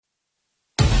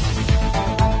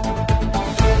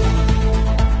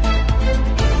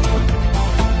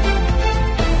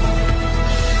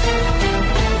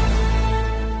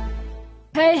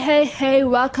Hey,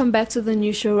 welcome back to the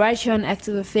new show right here on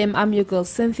Active FM. I'm your girl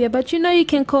Cynthia, but you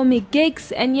can call me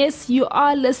Gigs. And yes, you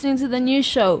are listening to the new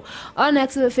show on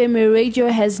Active FM, where radio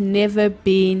has never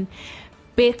been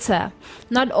better.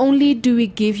 Not only do we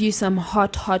give you some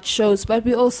hot shows, but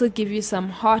we also give you some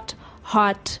hot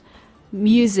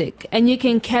music. And you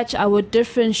can catch our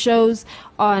different shows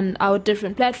on our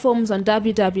different platforms on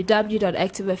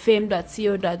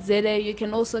www.activefm.co.za. You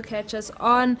can also catch us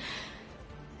on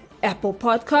Apple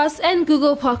Podcasts and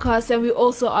Google Podcasts, and we're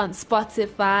also on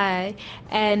Spotify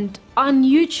and on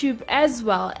YouTube as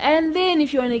well. And then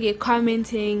if you want to get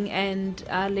commenting and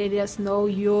let us know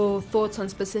your thoughts on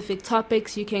specific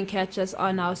topics, you can catch us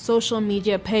on our social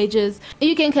media pages.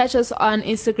 You can catch us on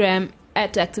Instagram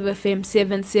at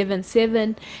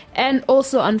ActiveFM777 and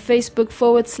also on Facebook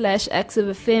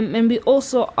 /ActiveFM, and we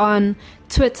also on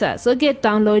Twitter. So get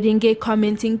downloading, get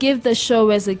commenting, give the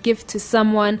show as a gift to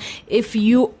someone. If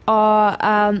you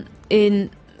are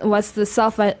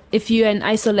if you're in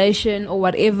isolation or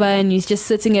whatever and you're just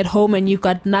sitting at home and you've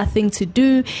got nothing to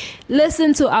do,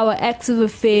 listen to our Active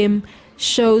FM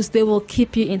shows. They will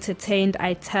keep you entertained,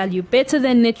 I tell you. Better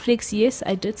than Netflix. Yes,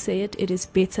 I did say it. It is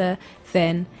better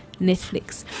than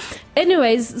Netflix.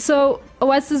 Anyways, so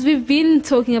since we've been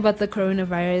talking about the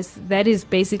coronavirus, that is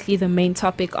basically the main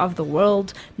topic of the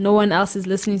world. No one else is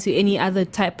listening to any other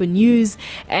type of news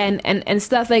and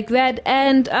stuff like that.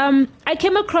 And I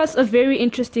came across a very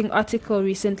interesting article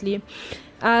recently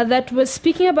that was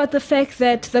speaking about the fact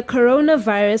that the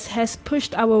coronavirus has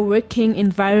pushed our working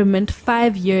environment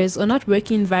 5 years, or not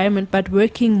working environment, but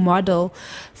working model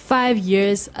 5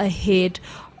 years ahead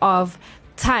of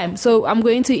time. So I'm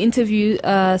going to interview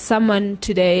someone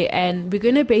today, and we're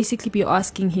going to basically be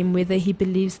asking him whether he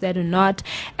believes that or not.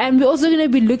 And we're also going to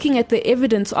be looking at the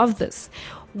evidence of this,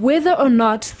 whether or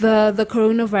not the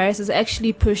coronavirus has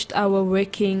actually pushed our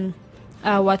working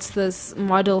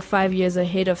model 5 years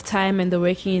ahead of time and the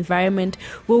working environment.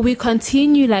 Will we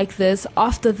continue like this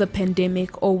after the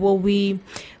pandemic, or will we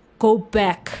go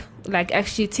back, like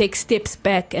actually take steps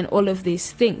back and all of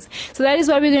these things? So that is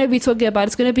what we're going to be talking about.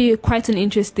 It's going to be quite an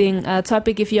interesting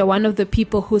topic if you're one of the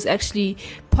people who's actually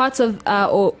part of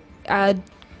or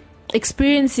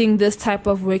experiencing this type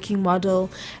of working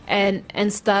model and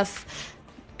stuff.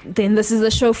 Then this is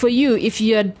the show for you. If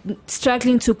you're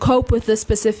struggling to cope with this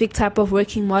specific type of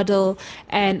working model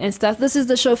and stuff, this is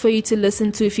the show for you to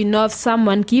listen to. If you know of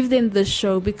someone, give them this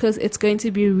show, because it's going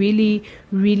to be really,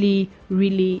 really,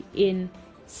 really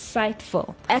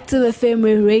insightful. Active FM,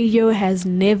 where radio has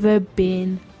never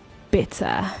been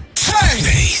better.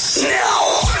 Hey!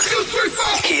 Now,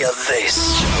 hear this.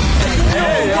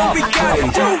 Hey, what we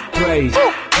gotta do?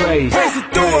 Praise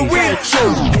it through and we'll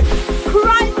choose.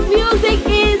 Christ music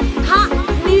is hot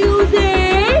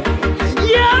music.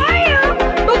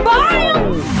 Yeah! Bye-bye!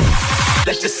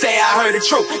 Let's just say I heard the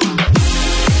truth.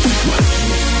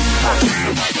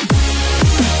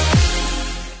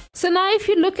 So now if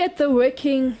you look at the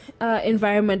working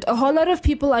environment, a whole lot of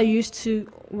people are used to,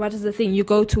 what is the thing? You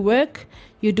go to work,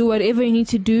 you do whatever you need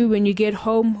to do. When you get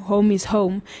home, home is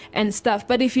home and stuff.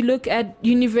 But if you look at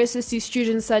university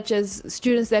students, such as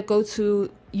students that go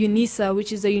to UNISA,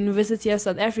 which is the University of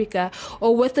South Africa,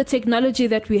 or with the technology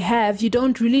that we have, you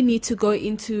don't really need to go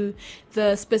into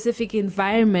the specific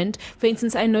environment. For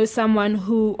instance, I know someone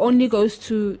who only goes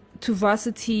to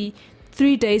varsity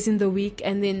 3 days in the week,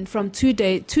 and then from 2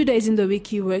 days in the week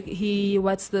he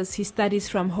studies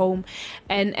from home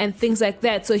and things like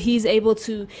that. So he's able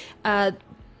to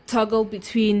toggle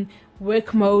between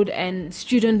work mode and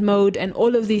student mode and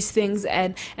all of these things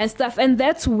and stuff. And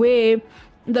that's where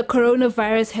the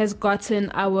coronavirus has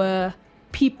gotten our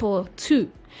people too.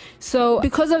 So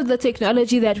because of the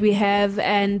technology that we have,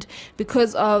 and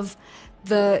because of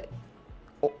the,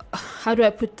 how do I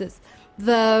put this,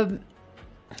 the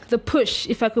push,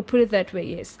 if I could put it that way,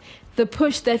 yes, the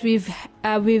push that we've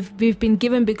been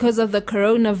given because of the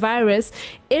coronavirus,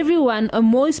 everyone, or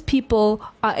most people,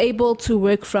 are able to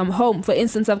work from home. For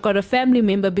instance, I've got a family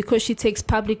member, because she takes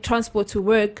public transport to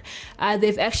work,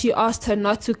 they've actually asked her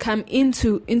not to come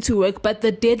into work, but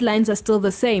the deadlines are still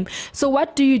the same. So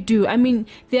what do? I mean,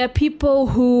 there are people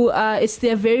who it's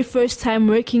their very first time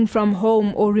working from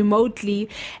home or remotely,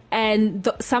 and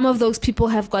some of those people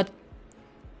have got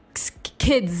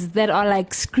kids that are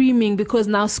like screaming because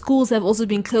now schools have also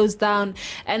been closed down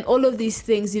and all of these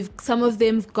things. Some of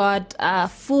them got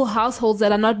full households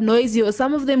that are not noisy, or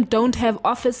some of them don't have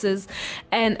offices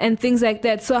and things like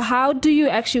that. So how do you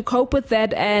actually cope with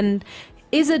that, and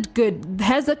is it good?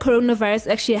 Has the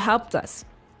coronavirus actually helped us?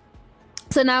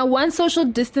 So now, once social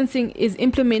distancing is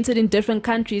implemented in different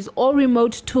countries, all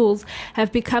remote tools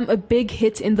have become a big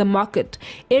hit in the market.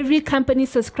 Every company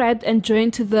subscribed and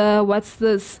joined to the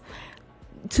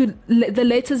the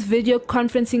latest video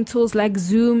conferencing tools like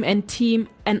Zoom and Team,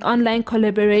 an online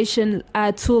collaboration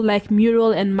tool like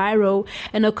Mural and Miro,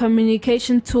 and a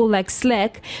communication tool like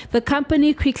Slack. The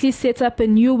company quickly set up a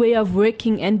new way of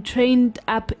working and trains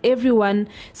up everyone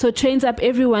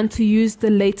to use the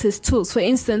latest tools. For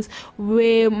instance,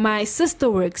 where my sister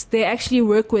works, they actually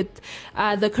work with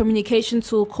the communication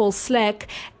tool called Slack,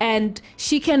 and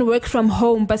she can work from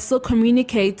home but still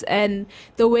communicate. And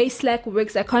the way Slack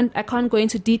works, I can't go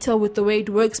into detail with the way it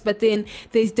works, but then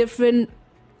there's different,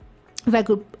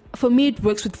 for me it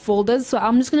works with folders, so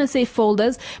I'm just going to say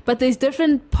folders, but there's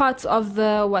different parts of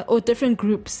different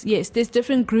groups. Yes, there's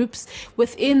different groups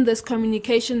within this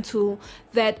communication tool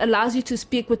that allows you to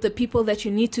speak with the people that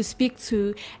you need to speak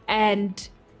to, and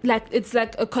it's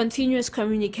like a continuous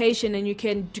communication, and you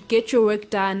can get your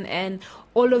work done and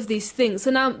all of these things.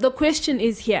 So now the question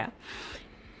is here,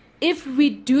 if we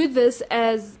do this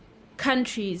as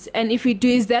countries, and if we do,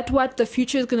 is that what the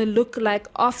future is going to look like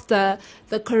after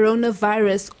the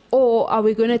coronavirus, or are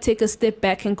we going to take a step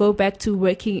back and go back to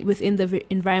working within the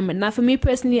environment? Now, for me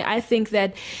personally, I think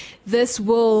that this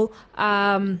will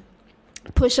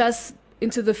push us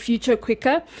into the future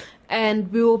quicker,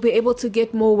 and we will be able to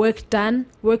get more work done.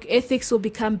 Work ethics will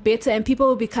become better, and people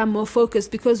will become more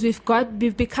focused, because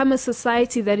we've become a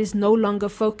society that is no longer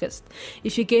focused.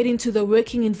 If you get into the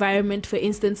working environment, for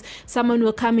instance, someone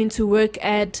will come into work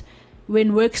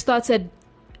when work starts at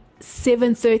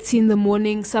 7:30 in the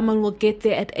morning, someone will get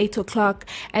there at 8 o'clock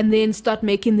and then start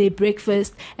making their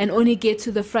breakfast and only get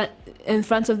to in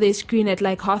front of their screen at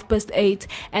like 8:30,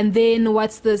 and then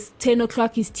 10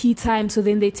 o'clock is tea time, so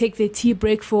then they take their tea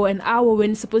break for an hour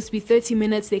when it's supposed to be 30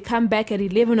 minutes. They come back at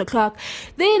 11 o'clock,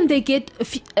 then they get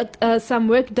some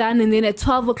work done, and then at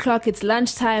 12 o'clock it's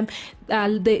lunchtime.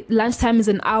 The lunchtime is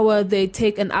an hour. They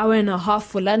take an hour and a half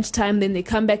for lunchtime, then they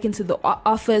come back into the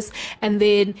office, and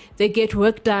then they get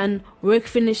work done. Work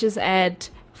finishes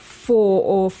at 4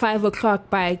 or 5 o'clock.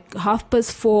 By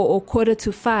 4:30 or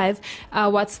 4:45,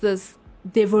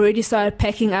 they've already started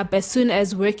packing up. As soon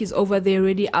as work is over, they're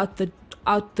already out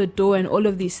the door, and all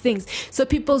of these things. So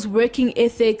people's working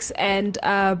ethics and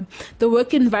the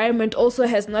work environment also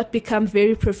has not become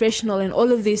very professional, and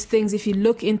all of these things. If you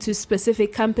look into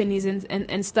specific companies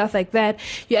and stuff like that,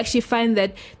 you actually find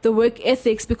that the work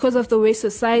ethics, because of the way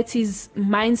society's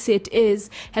mindset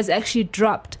has actually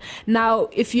dropped. Now,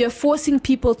 if you're forcing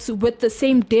people with the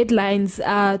same deadlines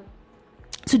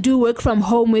to do work from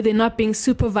home where they're not being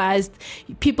supervised,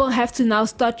 people have to now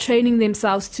start training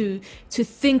themselves to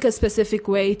think a specific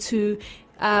way, to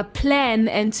plan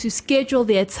and to schedule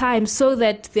their time so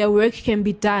that their work can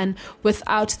be done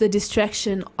without the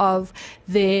distraction of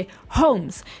their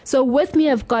homes. So with me,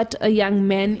 I've got a young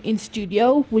man in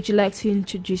studio. Would you like to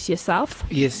introduce yourself?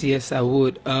 Yes, I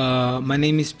would. My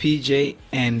name is PJ,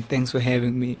 and thanks for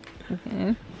having me.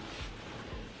 Okay.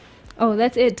 Oh,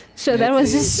 that's it. Sure, that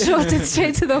was just short and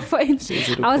straight to the point.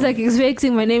 I was like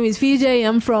expecting my name is PJ,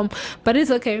 I'm from, but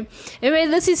it's okay. Anyway,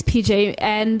 this is PJ,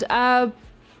 and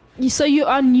so you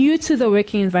are new to the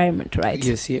working environment, right?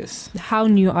 Yes. How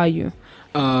new are you?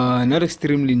 Not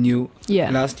extremely new.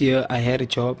 Yeah. Last year I had a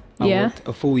job. I worked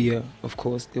a full year. Of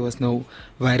course, there was no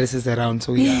viruses around,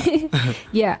 so yeah.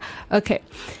 Yeah. Okay.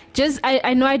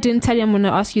 I know I didn't tell you I'm going to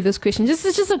ask you this question. It's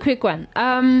just a quick one.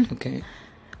 Okay.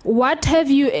 What have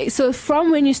you, so from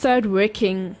when you started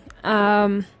working,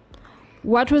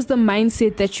 what was the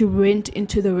mindset that you went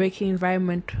into the working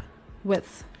environment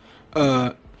with?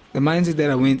 The mindset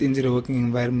that I went into the working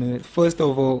environment, first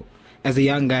of all, as a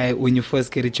young guy, when you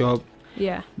first get a job,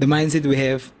 yeah, the mindset we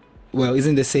have,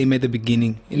 isn't the same at the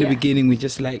beginning. In the beginning, we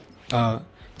just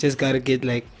just gotta get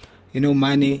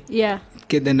money,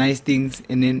 get the nice things,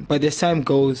 and then, but as time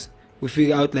goes, we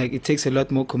figure out it takes a lot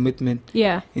more commitment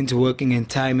into working, and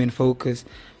time and focus.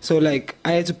 So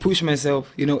I had to push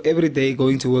myself, every day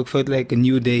going to work felt like a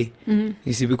new day. Mm-hmm.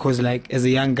 You see, because as a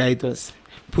young guy, it was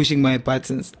pushing my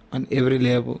buttons on every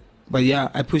level. But yeah,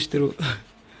 I pushed through.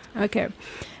 Okay.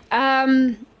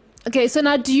 Okay, so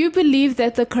now do you believe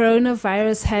that the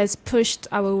coronavirus has pushed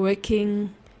our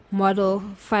working model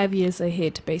 5 years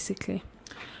ahead, basically?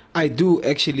 I do,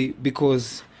 actually,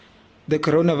 because the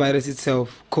coronavirus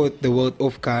itself caught the world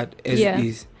off guard as it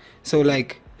is. So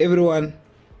everyone,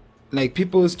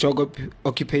 people's job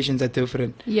occupations are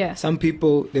different. Yeah. Some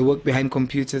people, they work behind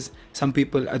computers. Some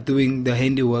people are doing the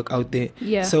handiwork out there.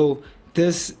 Yeah. So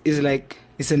this is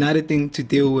it's another thing to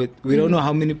deal with. We don't know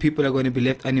how many people are going to be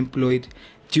left unemployed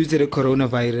due to the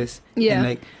coronavirus. Yeah.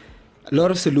 And a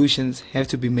lot of solutions have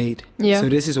to be made. Yeah. So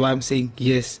this is why I'm saying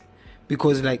yes,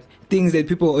 because like things that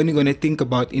people are only gonna think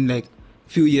about in like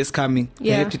few years coming, they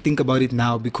Yeah. have to think about it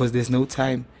now because there's no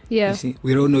time. Yeah. You see,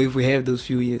 we don't know if we have those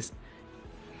few years.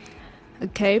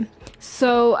 Okay.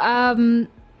 So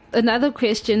another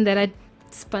question that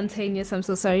spontaneous, I'm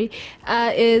so sorry,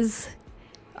 is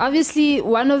obviously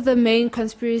one of the main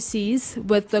conspiracies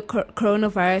with the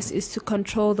coronavirus is to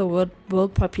control the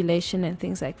world population and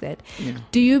things like that. Yeah.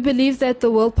 Do you believe that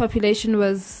the world population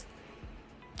was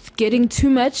getting too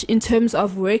much in terms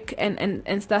of work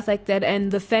and stuff like that,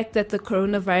 and the fact that the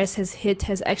coronavirus has hit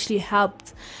has actually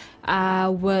helped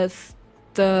with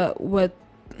the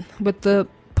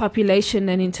population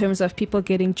and in terms of people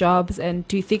getting jobs? And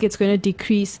do you think it's going to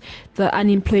decrease the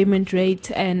unemployment rate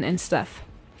and stuff?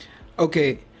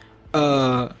 Okay,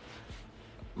 via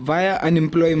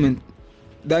unemployment,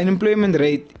 the unemployment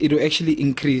rate, it will actually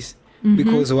increase.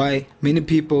 Because why? Many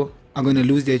people are going to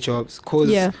lose their jobs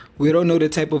because we don't know the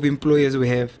type of employers we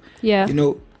have. Yeah. You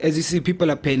know, as you see, people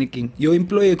are panicking. Your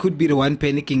employer could be the one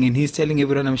panicking and he's telling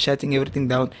everyone, I'm shutting everything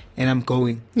down and I'm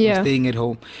going. Yeah. I'm staying at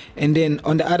home. And then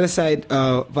on the other side,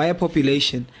 via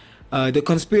population, the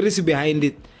conspiracy behind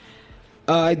it,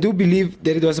 I do believe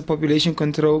that it was a population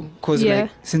control because like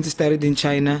since it started in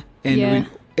China and when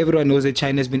everyone knows that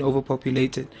China has been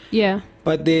overpopulated. Yeah.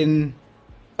 But then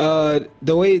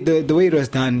the way it was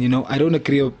done, you know, I don't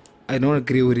agree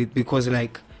with it because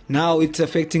like now it's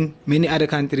affecting many other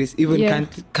countries, even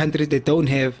countries that don't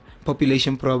have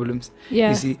population problems. Yeah.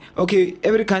 You see, okay,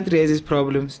 every country has its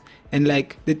problems, and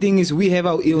like the thing is, we have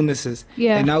our illnesses,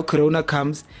 and now Corona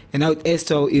comes, and now it adds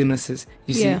to our illnesses.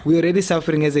 You see, we're already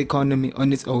suffering as an economy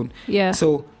on its own. Yeah.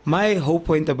 So my whole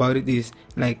point about it is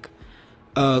like,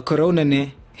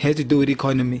 Corona has to do with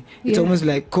economy. It's almost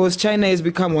like, cause China has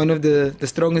become one of the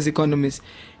strongest economies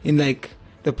in like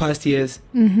the past years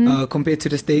compared to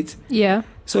the States. Yeah.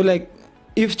 So like,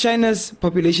 if China's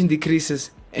population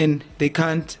decreases and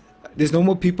there's no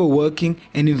more people working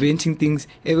and inventing things,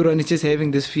 everyone is just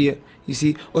having this fear, you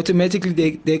see, automatically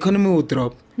the economy will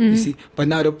drop, you see. But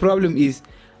now the problem is,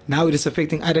 now it is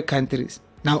affecting other countries.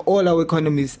 Now all our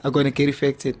economies are going to get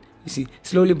affected, you see,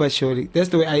 slowly but surely. That's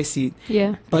the way I see it.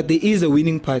 Yeah. But there is a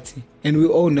winning party, and we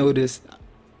all know this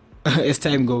as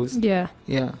time goes. Yeah.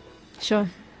 Yeah. Sure.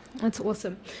 That's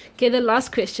awesome. Okay, the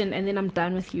last question, and then I'm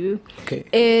done with you. Okay.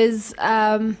 Is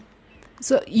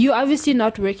so you're obviously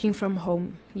not working from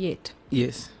home yet.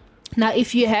 Yes. Now,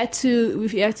 if you had to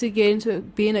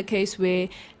be in a case where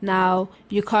now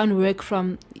you can't work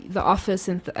from the office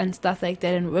and stuff like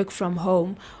that and work from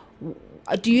home,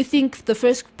 do you think the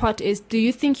first part is, do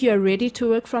you think you're ready to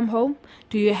work from home?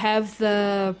 Do you have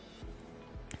the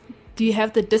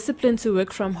discipline to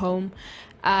work from home?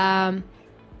 And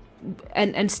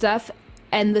stuff.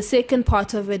 And the second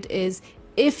part of it is,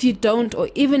 if you don't, or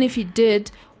even if you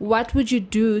did, what would you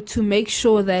do to make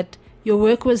sure that your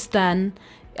work was done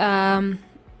by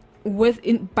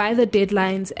the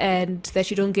deadlines and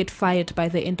that you don't get fired by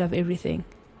the end of everything?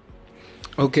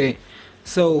 Okay,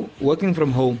 so working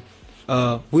from home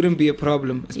wouldn't be a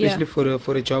problem, especially for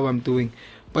the job I'm doing.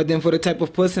 But then for the type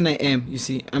of person I am, you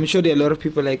see, I'm sure there are a lot of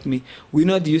people like me. We're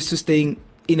not used to staying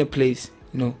in a place,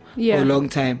 you know, for a long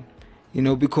time. You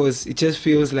know, because it just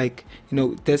feels like, you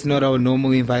know, that's not our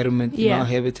normal environment, you know, our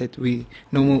habitat. We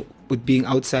normal with being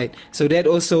outside. So that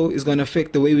also is going to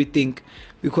affect the way we think.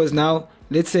 Because now,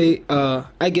 let's say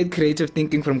I get creative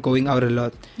thinking from going out a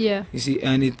lot. Yeah. You see,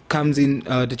 and it comes in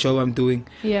the job I'm doing.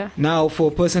 Yeah. Now,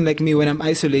 for a person like me, when I'm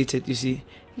isolated, you see,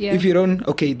 if you don't,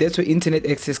 that's where internet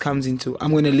access comes into.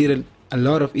 I'm going to need a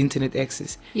lot of internet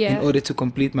access in order to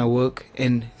complete my work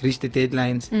and reach the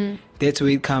deadlines. That's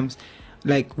where it comes.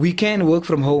 Like, we can work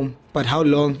from home, but how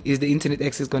long is the internet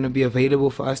access going to be available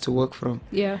for us to work from?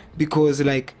 Yeah. Because,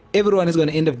 like, everyone is going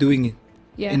to end up doing it.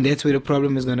 Yeah. And that's where the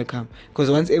problem is going to come. Because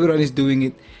once everyone is doing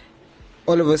it,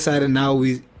 all of a sudden now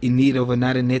we're in need of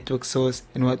another network source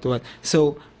and what.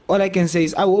 So all I can say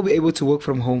is I will be able to work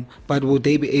from home, but will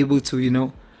they be able to, you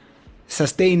know,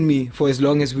 sustain me for as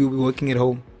long as we'll be working at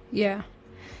home? Yeah.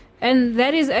 And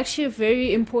that is actually a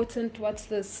very important,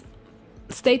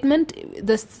 statement,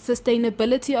 the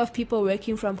sustainability of people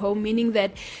working from home, meaning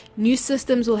that new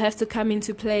systems will have to come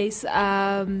into place,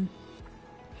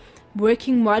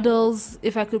 working models,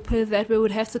 if I could put it that way,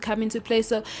 would have to come into place.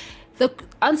 So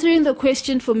answering the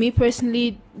question for me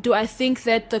personally, do I think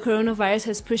that the coronavirus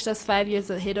has pushed us 5 years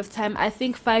ahead of time? I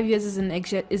think 5 years is an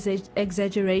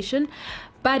exaggeration,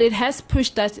 but it has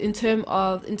pushed us in terms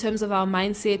of our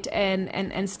mindset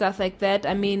and stuff like that.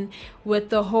 I mean, with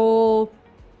the whole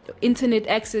internet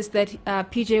access that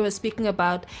PJ was speaking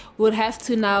about would have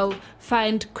to now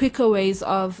find quicker ways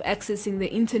of accessing the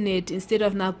internet instead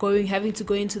of now having to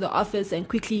go into the office and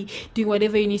quickly doing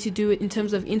whatever you need to do in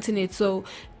terms of internet. So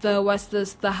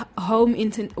the home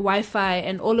internet Wi-Fi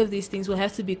and all of these things will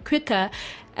have to be quicker,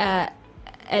 and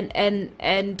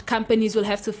companies will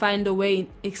have to find a way,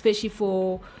 especially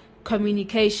for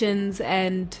communications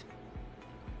and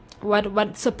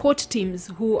what support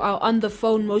teams who are on the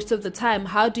phone most of the time.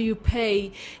 How do you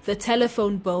pay the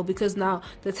telephone bill? Because now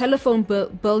the telephone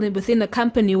bill within a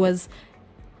company was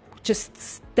just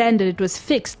standard, it was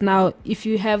fixed. Now if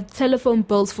you have telephone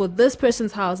bills for this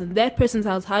person's house and that person's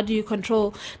house, how do you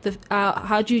control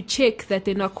how do you check that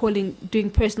they're not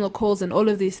doing personal calls and all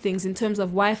of these things? In terms of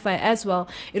Wi-Fi as well,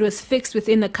 it was fixed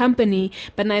within a company,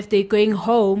 but now if they're going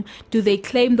home, do they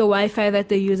claim the Wi-Fi that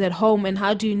they use at home? And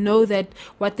how do you know that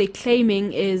what they're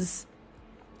claiming is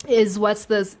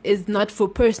not for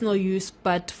personal use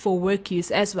but for work use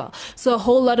as well? So a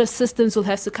whole lot of systems will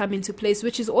have to come into place,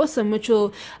 which is awesome, which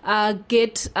will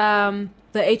get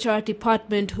the HR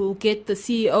department, who will get the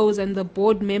CEOs and the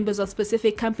board members of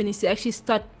specific companies to actually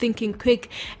start thinking quick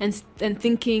and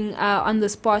thinking on the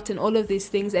spot and all of these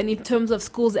things. And in terms of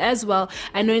schools as well,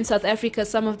 I know in South Africa,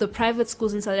 some of the private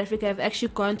schools in South Africa have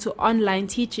actually gone to online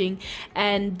teaching,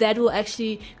 and that will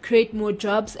actually create more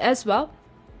jobs as well.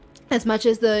 As much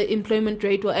as the employment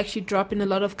rate will actually drop in a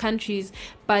lot of countries,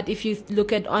 but if you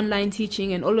look at online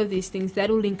teaching and all of these things, that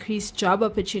will increase job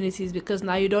opportunities, because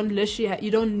now you don't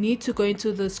need to go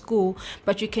into the school,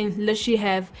 but you can literally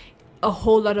have a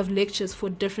whole lot of lectures for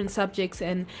different subjects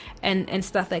and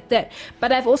stuff like that.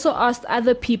 But I've also asked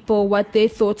other people what their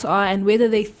thoughts are and whether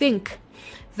they think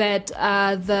that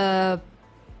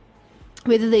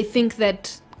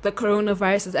the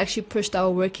coronavirus has actually pushed our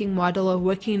working model or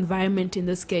working environment, in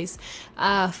this case,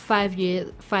 5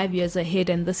 years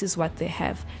ahead, and this is what they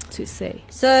have to say.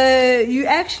 So you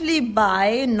actually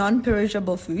buy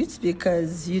non-perishable foods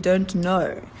because you don't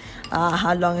know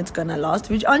how long it's going to last,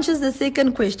 which answers the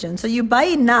second question. So you buy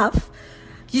enough.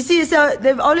 You see, so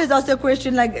they've always asked the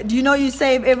question, like, do you know you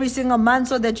save every single month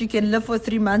so that you can live for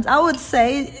 3 months? I would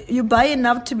say you buy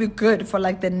enough to be good for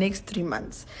like the next 3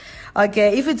 months.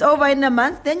 Okay, if it's over in a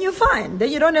month, then you're fine.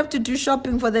 Then you don't have to do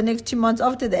shopping for the next 2 months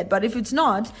after that. But if it's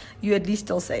not, you're at least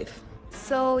still safe.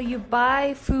 So you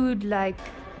buy food like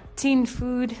tin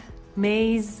food,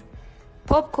 maize,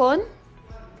 popcorn,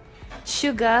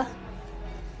 sugar,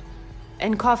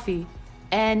 and coffee.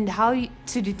 And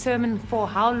to determine for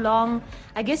how long,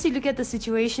 I guess you look at the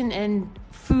situation and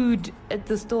food at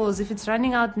the stores. If it's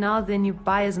running out now, then you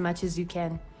buy as much as you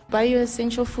can. Buy your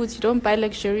essential foods. You don't buy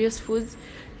luxurious foods.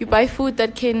 You buy food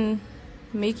that can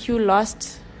make you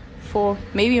last for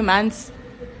maybe months.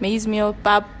 Maize meal,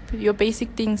 pap, your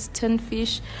basic things, tin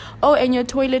fish. Oh, and your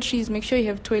toiletries. Make sure you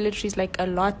have toiletries, like a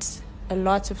lot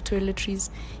of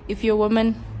toiletries. If you're a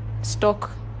woman,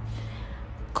 stock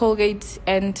Colgate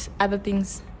and other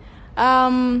things.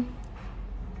 To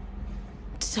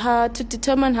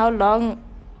determine how long,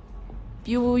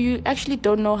 you actually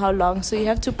don't know how long, so you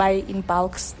have to buy in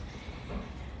bulks.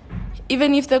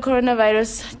 Even if the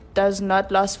coronavirus does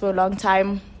not last for a long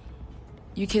time,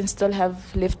 you can still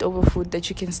have leftover food that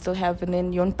you can still have, and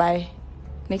then you won't buy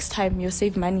next time. You'll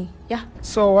save money. Yeah.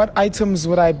 So what items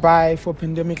would I buy for a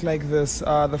pandemic like this?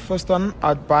 The first one,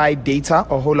 I'd buy data,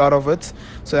 a whole lot of it,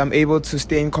 so I'm able to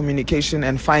stay in communication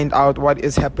and find out what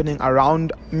is happening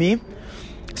around me.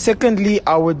 Secondly,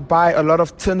 I would buy a lot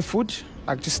of tin food.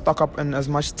 I just stock up on as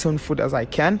much tin food as I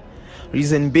can.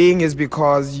 Reason being is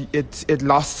because it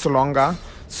lasts longer.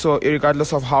 So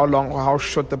regardless of how long or how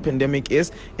short the pandemic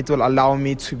is, it will allow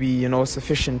me to be,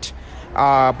 sufficient.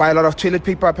 Buy a lot of toilet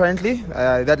paper, apparently.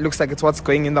 That looks like it's what's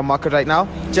going in the market right now.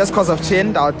 Just because of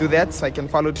trend, I'll do that so I can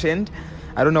follow trend.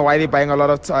 I don't know why they're buying a lot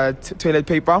of toilet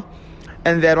paper.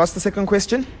 And then what's the second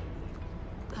question?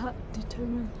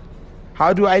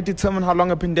 How do I determine how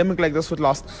long a pandemic like this would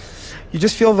last? You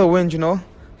just feel the wind, You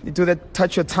do that,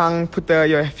 touch your tongue, put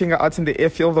your finger out in the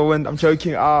air, feel the wind. I'm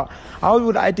joking. How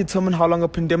would I determine how long a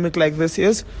pandemic like this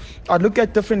is? I'd look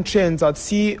at different trends. I'd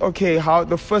see, okay, how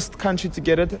the first country to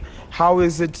get it, how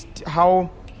is the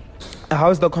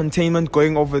containment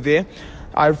going over there?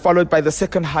 Followed by the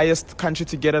second highest country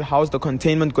to get it. How's the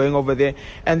containment going over there?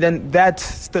 And then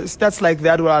stats like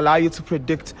that will allow you to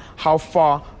predict how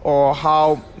far or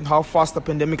how fast a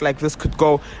pandemic like this could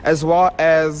go, as well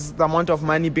as the amount of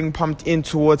money being pumped in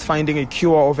towards finding a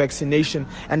cure or vaccination,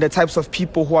 and the types of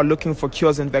people who are looking for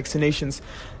cures and vaccinations.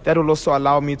 That will also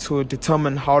allow me to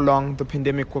determine how long the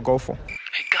pandemic will go for.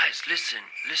 Hey guys, listen.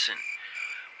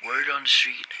 Word on the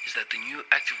street is that the new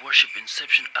Active Worship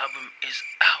Inception album is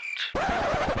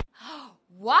out.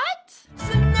 What?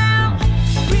 So now,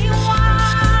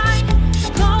 rewind,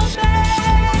 go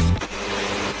back.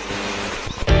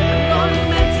 I'm going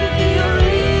back to the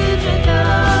original.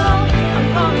 I'm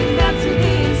going back to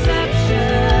the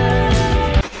inception.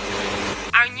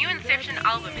 Our new Inception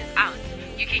album is out.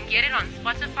 You can get it on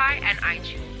Spotify and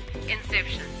iTunes.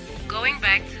 Inception, going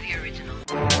back to the original.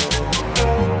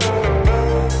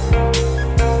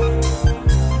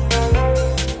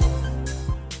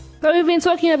 So we've been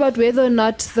talking about whether or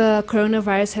not the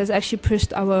coronavirus has actually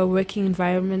pushed our working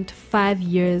environment 5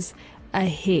 years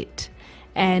ahead.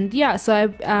 And yeah, so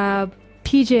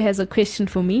PJ has a question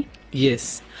for me.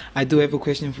 Yes, I do have a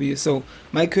question for you. So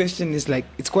my question is like,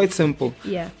 it's quite simple.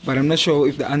 Yeah. But I'm not sure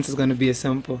if the answer is going to be as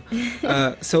simple.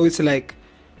 So it's like,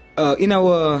 in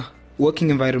our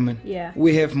working environment,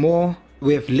 we have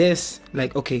less,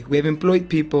 like, okay, we have employed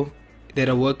people that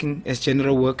are working as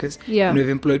general workers. Yeah. And we've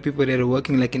employed people that are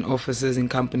working like in offices, in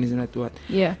companies and that what.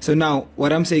 Yeah. So now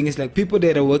what I'm saying is like people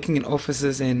that are working in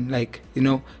offices and like, you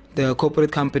know, the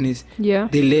corporate companies, yeah,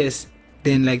 they're less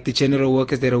than like the general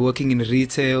workers that are working in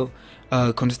retail,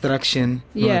 construction.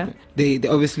 Yeah.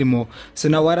 They're obviously more. So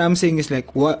now what I'm saying is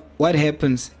like what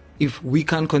happens if we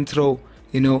can't control,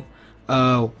 you know,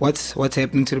 what's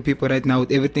happening to the people right now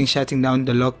with everything shutting down,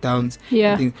 the lockdowns.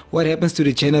 Yeah. What happens to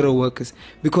the general workers?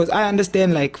 Because I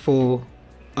understand like for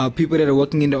people that are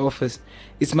working in the office,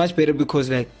 it's much better because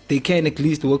like they can at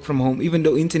least work from home, even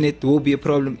though internet will be a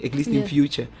problem at least in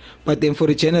future. But then for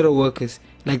the general workers,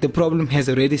 like the problem has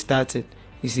already started,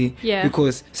 you see. Yeah.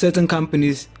 Because certain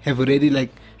companies have already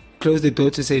like closed the door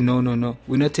to say no,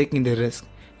 we're not taking the risk,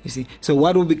 you see. So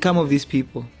what will become of these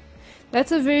people?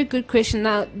 That's a very good question.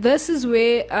 Now, this is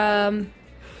where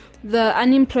the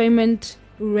unemployment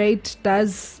rate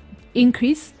does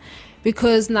increase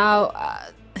because now,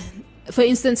 for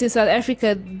instance, in South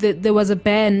Africa, there was a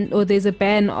ban, or there's a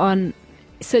ban on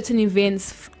certain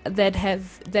events that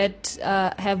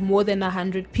have more than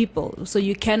 100 people. So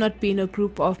you cannot be in a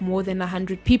group of more than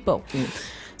 100 people. Yes.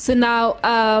 So now,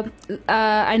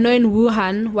 I know in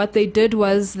Wuhan, what they did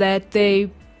was that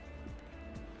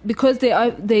because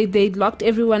they locked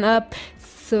everyone up,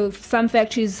 so some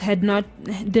factories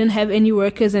didn't have any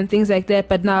workers and things like that.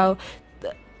 But now,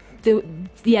 there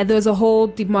was a whole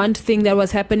demand thing that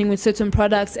was happening with certain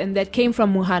products, and that came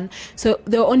from Wuhan. So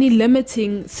they were only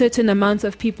limiting certain amounts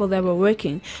of people that were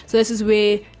working. So this is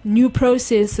where new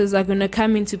processes are going to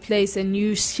come into place and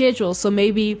new schedules. So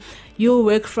maybe you'll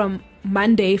work from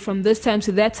Monday from this time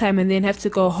to that time, and then have to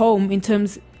go home in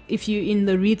terms. If you're in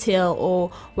the retail or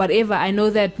whatever, I know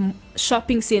that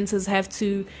shopping centers have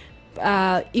to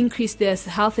increase their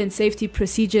health and safety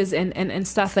procedures and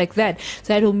stuff like that.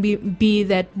 So that will be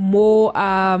that more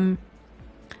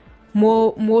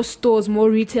stores, more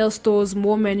retail stores,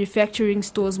 more manufacturing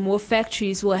stores, more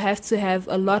factories will have to have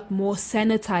a lot more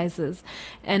sanitizers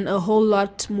and a whole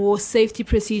lot more safety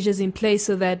procedures in place,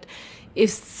 so that if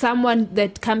someone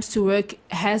that comes to work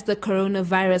has the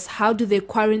coronavirus, how do they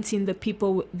quarantine the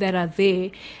people that are there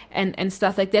and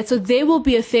stuff like that? So they will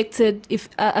be affected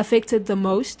the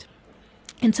most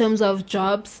in terms of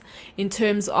jobs, in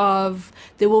terms of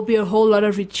there will be a whole lot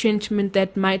of retrenchment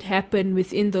that might happen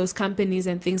within those companies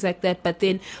and things like that. But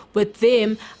then with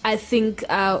them, I think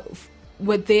the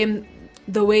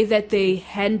way that they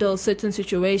handle certain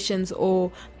situations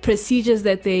or procedures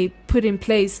that they put in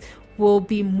place will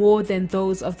be more than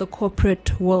those of the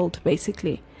corporate world,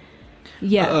 basically.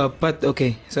 Yeah. But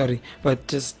okay, sorry, but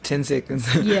just 10 seconds.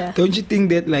 Yeah. Don't you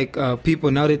think that like people,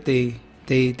 now that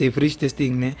they've reached this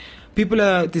thing, people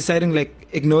are deciding like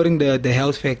ignoring the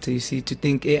health factor, you see, to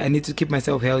think, hey, I need to keep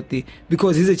myself healthy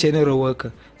because he's a general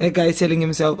worker. That guy is telling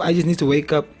himself, I just need to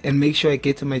wake up and make sure I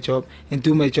get to my job and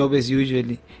do my job as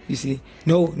usually, you see.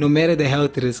 No matter the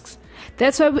health risks.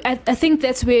 That's why I think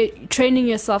that's where training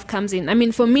yourself comes in. I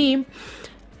mean, for me,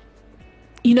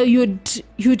 you know, you'd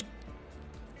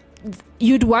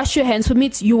wash your hands. For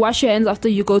me, you wash your hands after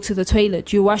you go to the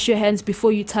toilet. You wash your hands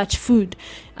before you touch food.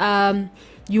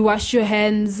 You wash your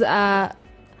hands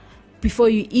before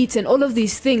you eat and all of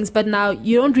these things. But now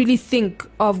you don't really think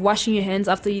of washing your hands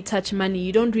after you touch money.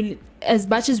 You don't really, as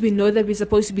much as we know that we're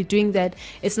supposed to be doing that,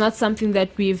 it's not something that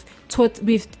we've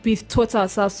taught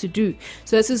ourselves to do.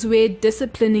 So this is where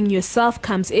disciplining yourself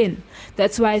comes in.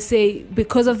 That's why I say,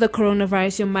 because of the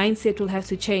coronavirus, your mindset will have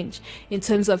to change in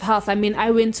terms of health. I mean,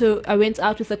 I went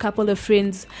out with a couple of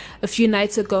friends a few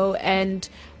nights ago, and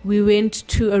we went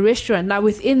to a restaurant. Now,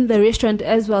 within the restaurant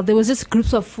as well, there was just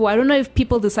groups of 4. I don't know if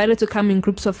people decided to come in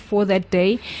groups of 4 that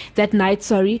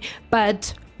night,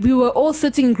 but we were all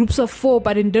sitting in groups of 4,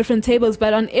 but in different tables.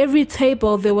 But on every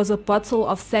table, there was a bottle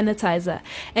of sanitizer.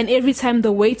 And every time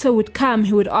the waiter would come,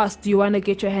 he would ask, do you want to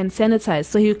get your hands sanitized?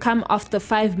 So he would come after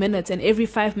 5 minutes, and every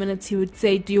 5 minutes he would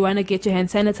say, do you want to get your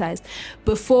hands sanitized?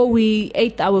 Before we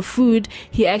ate our food,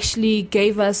 he actually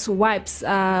gave us wipes.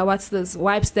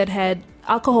 Wipes that had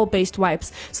alcohol-based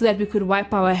wipes, so that we could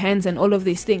wipe our hands and all of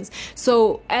these things.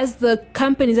 So as the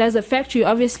companies, as a factory,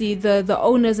 obviously the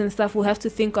owners and stuff will have to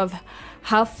think of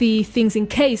healthy things in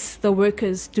case the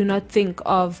workers do not think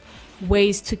of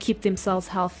ways to keep themselves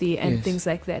healthy and things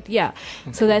like that. Yeah.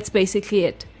 Okay. So that's basically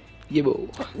it.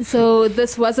 So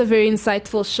this was a very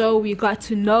insightful show. We got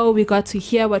to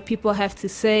hear what people have to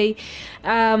say.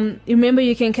 Remember,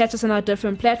 you can catch us on our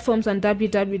different platforms on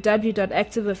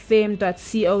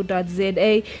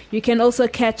www.activefm.co.za. You can also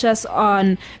catch us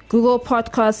on Google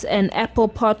Podcasts and Apple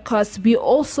Podcasts. We're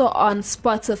also on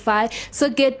Spotify. So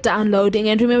get downloading,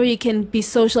 and remember, you can be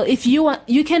social. If you want,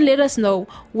 you can let us know,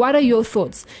 what are your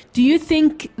thoughts? Do you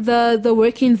think the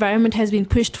working environment has been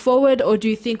pushed forward, or do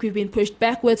you think we've been pushed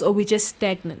backwards, or we're just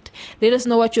stagnant? Let us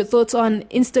know what your thoughts are on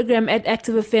Instagram at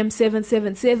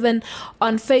ActiveFM777,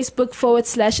 on Facebook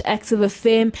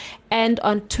 /ActiveFM, and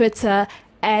on Twitter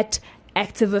at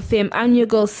ActiveFM. I'm your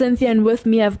girl Cynthia, and with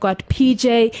me I've got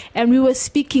PJ, and we were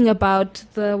speaking about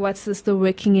the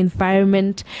working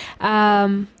environment.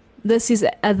 This is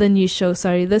the new show.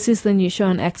 This is the new show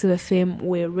on Active FM,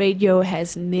 where radio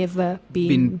has never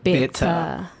been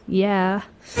better. Yeah.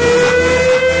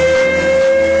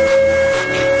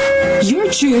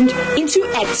 You're tuned into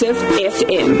Active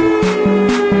FM.